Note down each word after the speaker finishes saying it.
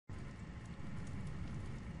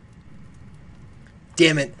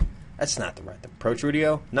damn it. That's not the right approach,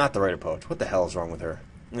 Rudio. Not the right approach. What the hell is wrong with her?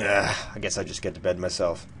 Ugh, I guess I just get to bed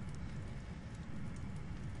myself.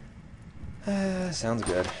 Sounds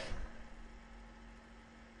good.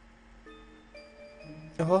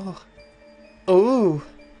 Oh. Oh.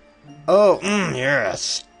 Oh,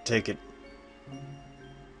 yes. Take it.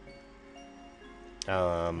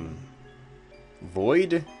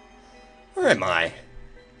 Void? Where am I?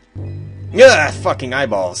 Ugh, fucking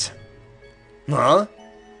eyeballs. Huh?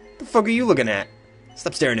 The fuck are you looking at?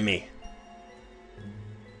 Stop staring at me.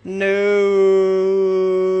 No.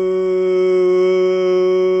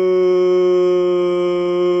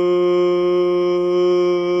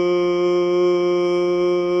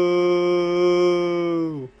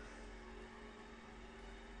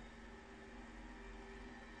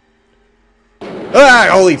 Ah,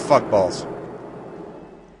 holy fuckballs.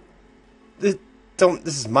 This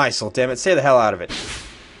is my soul, damn it. Stay the hell out of it.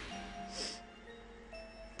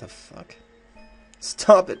 The fuck?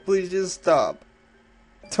 Stop it, please, just stop.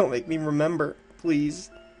 Don't make me remember, please.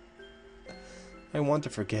 I want to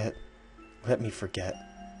forget. Let me forget.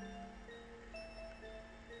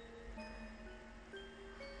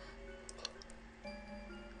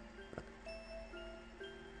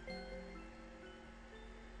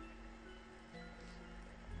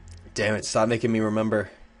 Damn it, stop making me remember.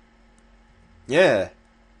 Yeah.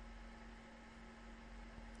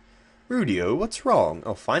 Rudio, what's wrong?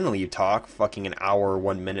 Oh, finally you talk. Fucking an hour,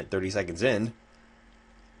 1 minute, 30 seconds in.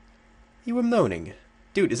 You were moaning.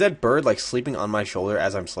 Dude, is that bird, like, sleeping on my shoulder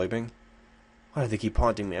as I'm sleeping? Why do they keep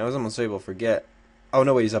haunting me? I was almost able to forget. Oh,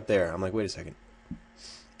 no, wait, he's up there. I'm like, wait a second.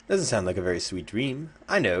 Doesn't sound like a very sweet dream.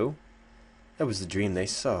 I know. That was the dream they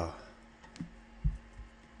saw.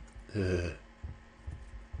 Ugh.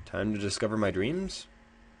 Time to discover my dreams?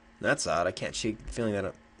 That's odd. I can't shake the feeling that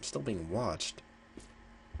I'm still being watched.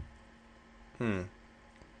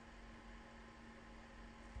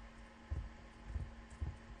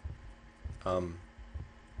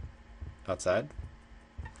 Outside?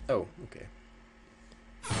 Oh, okay.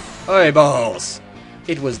 Hey, balls!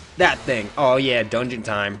 It was that thing. Oh, yeah, dungeon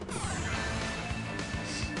time.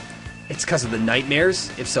 It's because of the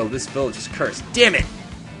nightmares? If so, this village is cursed. Damn it!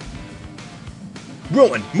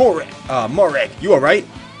 Rowan, Morag, you alright?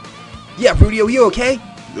 Yeah, Rudio, you okay?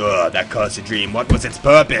 Ugh, that caused a dream. What was its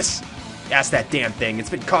purpose? Ask that damn thing. It's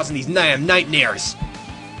been causing these nightmares.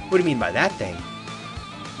 What do you mean by that thing?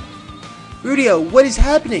 Rudio, what is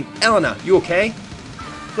happening? Elena, you okay?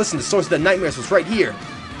 Listen, the source of the nightmares was right here.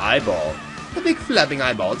 Eyeball. A big flapping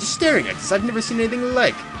eyeball just staring at us. I've never seen anything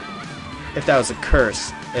like. If that was a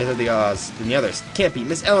curse, as are the Oz, then the others can't be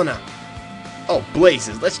Miss Elena. Oh,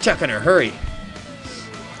 blazes. Let's check on her. Hurry.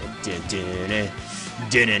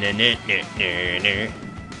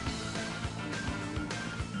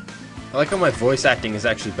 I like how my voice acting is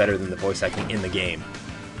actually better than the voice acting in the game.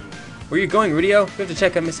 Where are you going, Rudio? We have to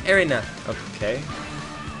check on Miss Elena. Okay.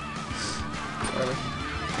 Whatever.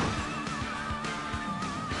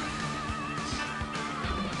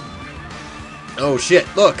 Oh shit,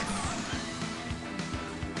 look!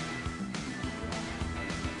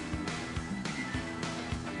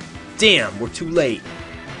 Damn, we're too late.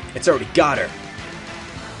 It's already got her.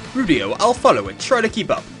 Rudio, I'll follow it. Try to keep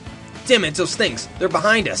up. Damn it, those things. They're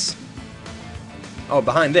behind us. Oh,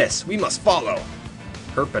 behind this. We must follow.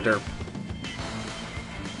 Herpaderp.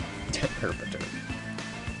 Herpaderp.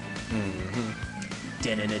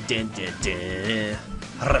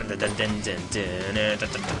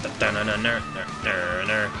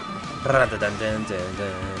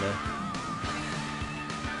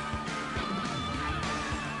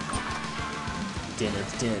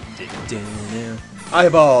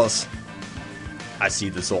 Eyeballs! I see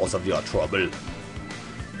the source of your trouble.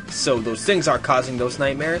 So those things are causing those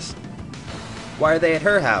nightmares? Why are they at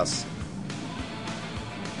her house?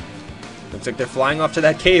 Looks like they're flying off to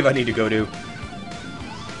that cave I need to go to.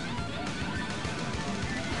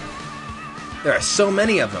 There are so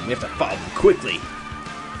many of them, we have to follow them quickly.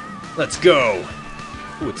 Let's go!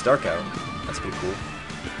 Ooh, it's dark out. That's pretty cool.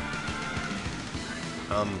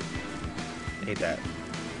 I hate that.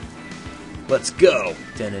 Let's go!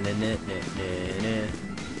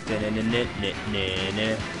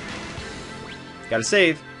 Gotta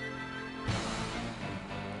save.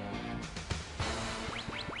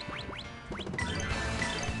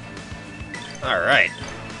 Alright.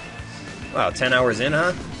 Wow, 10 hours in,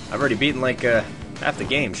 huh? I've already beaten like half the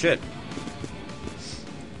game. Shit.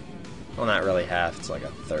 Well, not really half. It's like a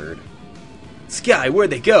third. Sky, where'd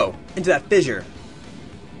they go? Into that fissure.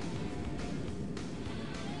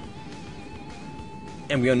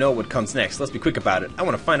 And we don't know what comes next. Let's be quick about it. I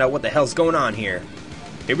want to find out what the hell's going on here.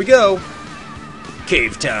 Here we go.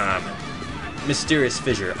 Cave time! Mysterious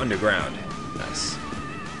fissure underground. Nice.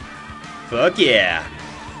 Fuck yeah!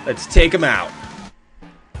 Let's take him out!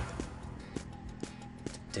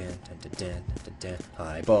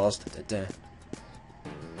 Eyeballs.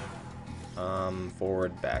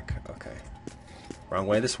 Forward, back. Okay. Wrong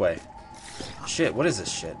way, this way. Shit, what is this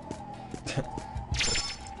shit?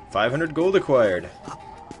 500 gold acquired.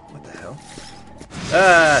 What the hell?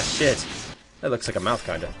 Ah, shit. That looks like a mouth,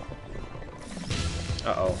 kinda.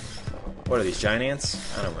 Uh-oh. What are these, giant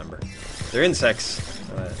ants? I don't remember. They're insects.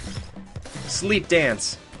 Sleep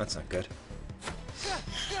dance. That's not good.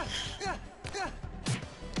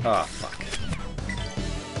 Oh, fuck.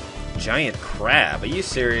 Giant crab. Are you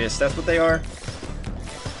serious? That's what they are?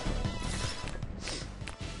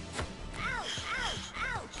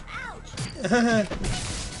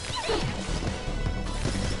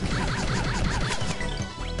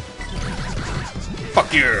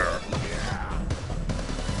 Fuck you!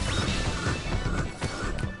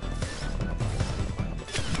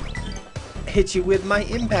 Hit you with my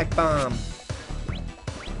impact bomb.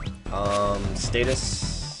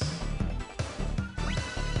 Status.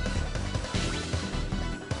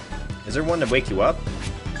 Is there one to wake you up?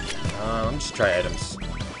 Just try items.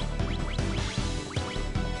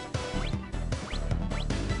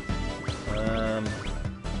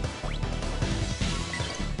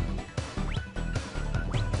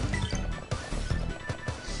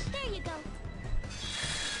 There you go.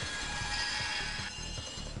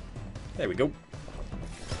 There we go.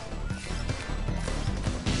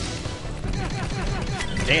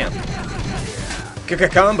 Damn.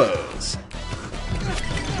 Combos.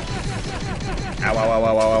 Ow, ow, ow,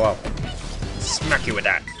 ow, ow, ow, ow. Smack you with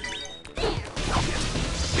that.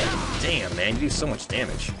 Damn, man, you do so much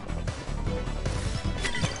damage.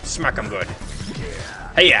 Smack him good.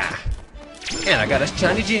 Hey-ya! And I got a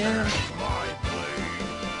shiny gem.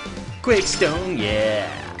 Quick stone, yeah.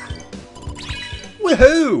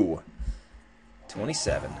 Woohoo!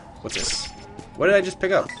 27. What's this? What did I just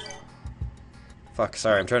pick up? Fuck,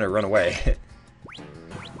 sorry, I'm trying to run away. It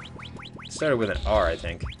started with an R, I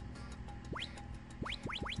think.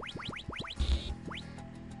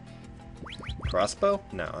 Crossbow?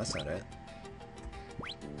 No, that's not it.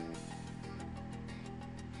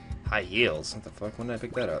 High heels? What the fuck? When did I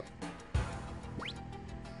pick that up?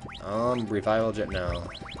 Revival jet? No.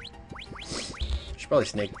 Should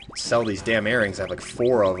probably sell these damn earrings. I have like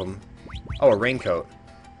 4 of them. Oh, a raincoat.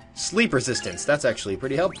 Sleep resistance. That's actually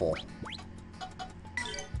pretty helpful.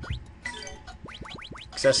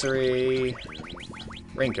 Accessory.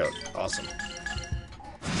 Raincoat. Awesome.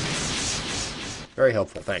 Very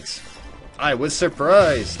helpful, thanks. I was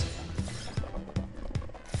surprised!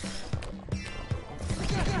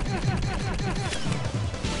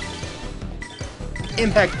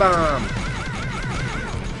 Impact bomb!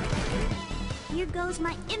 Here goes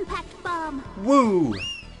my impact bomb. Woo!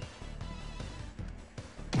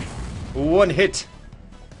 One hit!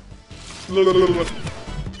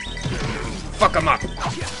 Fuck 'em up!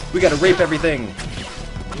 We gotta rape everything!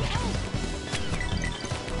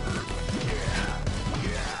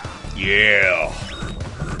 Yeah!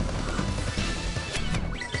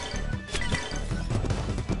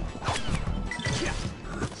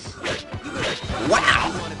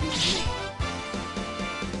 Wow!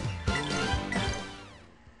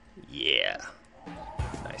 Yeah.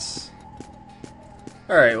 Nice.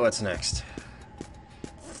 Alright, what's next?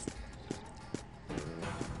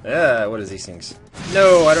 What is these things?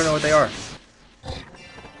 No, I don't know what they are.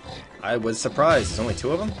 I was surprised. There's only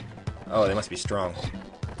 2 of them? Oh, they must be strong.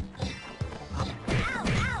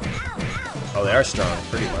 Oh, they are strong,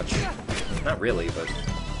 pretty much. Not really, but...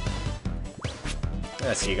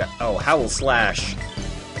 Let's see, you got... Oh, Howl Slash.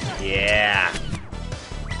 Yeah.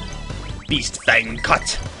 Beast Fang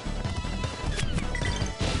Cut.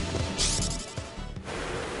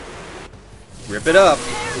 Rip it up.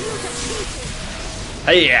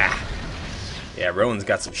 Hey, yeah. Yeah, Rowan's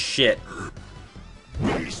got some shit.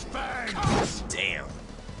 Damn.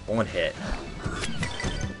 1 hit.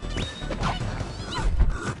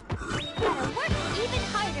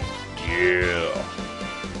 Yeah.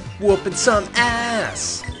 Whooping some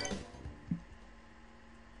ass.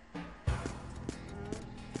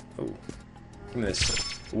 Oh. Give me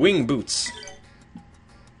this. Wing boots.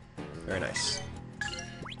 Very nice.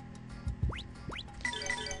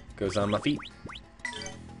 Goes on my feet.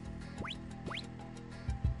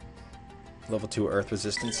 Level 2 earth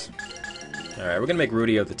resistance. Alright, we're gonna make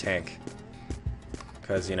Rudio the tank.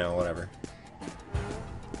 Because, you know, whatever.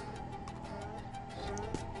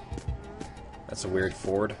 That's a weird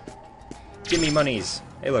Ford. Give me monies!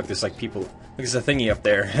 Hey look, there's like people... Look, there's a thingy up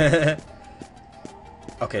there.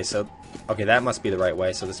 Okay, so... Okay, that must be the right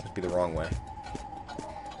way, so this must be the wrong way.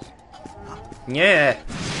 Yeah!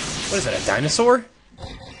 What is that, a dinosaur?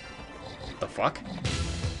 The fuck?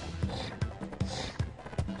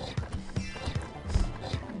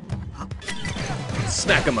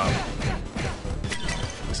 Smack him up!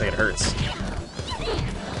 Looks like it hurts.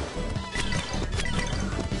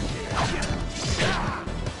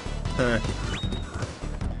 Huh.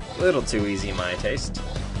 Little too easy in my taste.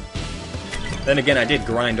 Then again, I did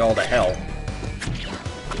grind all to hell.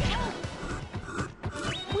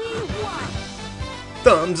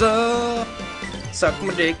 Thumbs up! Suck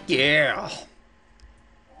my dick, yeah!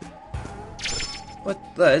 What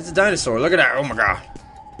the? It's a dinosaur, look at that, oh my god!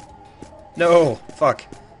 No! Fuck.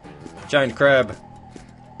 Giant crab.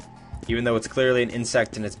 Even though it's clearly an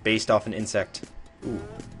insect and it's based off an insect. Ooh.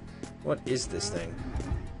 What is this thing?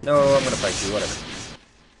 No, I'm gonna fight you, whatever.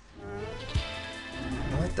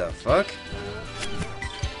 What the fuck?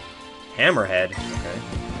 Hammerhead? Okay.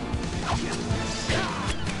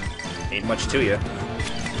 Ain't much to you.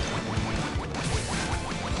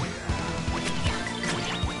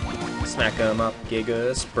 Smack 'em up,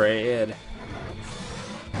 Giga Spread.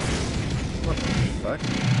 What the fuck?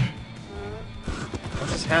 What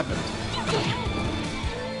just happened?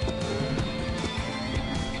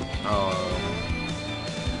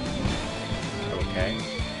 Okay.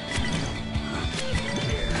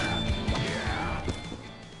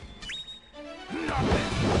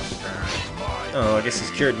 Oh, I guess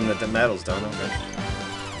he's cured and the battle's done, okay.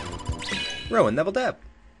 Rowan, leveled up.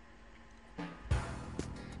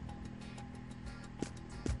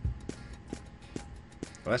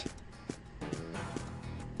 What?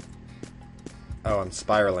 Oh, I'm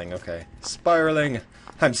spiraling, okay. Spiraling!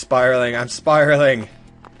 I'm spiraling, I'm spiraling!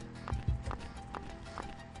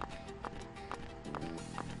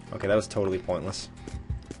 Okay, that was totally pointless.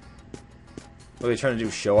 What are they trying to do?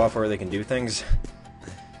 Show off where they can do things?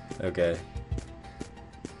 Okay.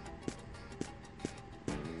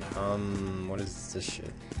 What is this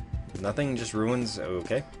shit? Nothing, just ruins?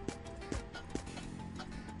 Okay.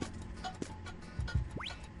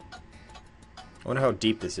 I wonder how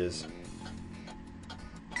deep this is.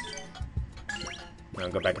 I'll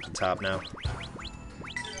go back at the top now.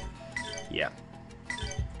 Yeah.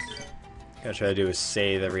 Gotta try to do is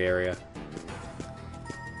save every area.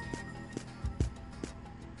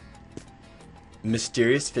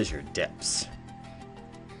 Mysterious fissure depths.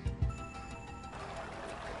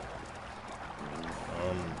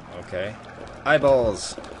 Okay.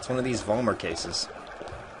 Eyeballs! It's one of these Vollmer cases.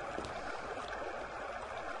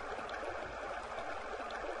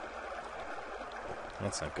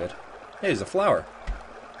 That's not good. Hey, there's a flower.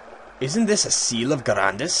 Isn't this a seal of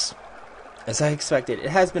Grandis? As I expected, it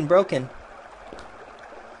has been broken.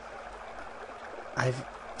 I've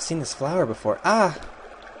seen this flower before. Ah!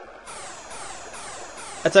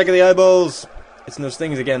 Attack of the eyeballs! It's those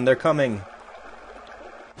things again, they're coming.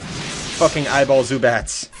 Fucking eyeball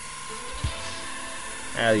Zubats.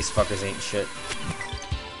 Ah, these fuckers ain't shit.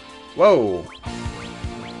 Whoa!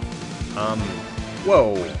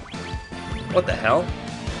 Whoa. What the hell?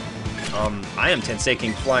 I am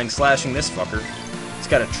Tenseking flying slashing this fucker. It's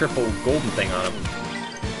got a triple golden thing on him.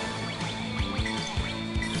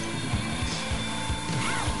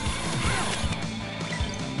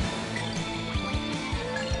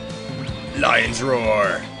 Lion's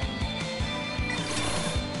roar!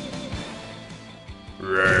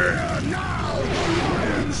 Roar.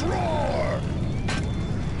 Lion's roar!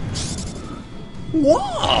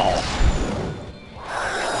 Wow!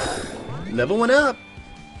 Level 1 up!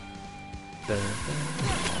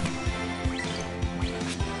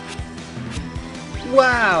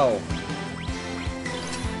 Wow!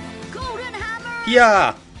 Golden hammer!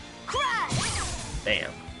 Yeah! Crash!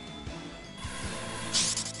 Damn.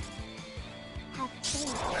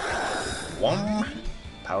 Whom.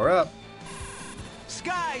 Power up.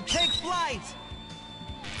 Sky, take flight!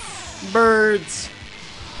 Birds!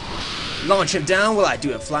 Launch him down while I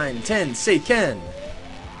do a flying 10 Seiken.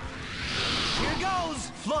 Here goes!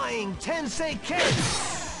 Flying Tensei Ken!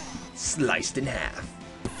 Sliced in half.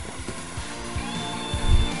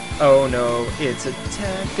 Oh no, it's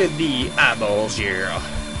Attack of the Eyeballs, yeah.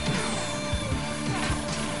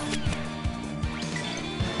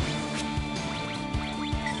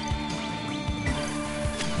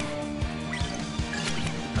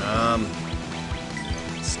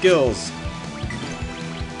 Skills.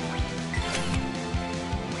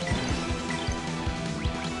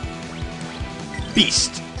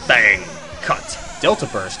 Beast. Bang. Cut. Delta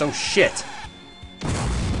Burst. Oh shit.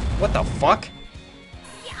 What the fuck?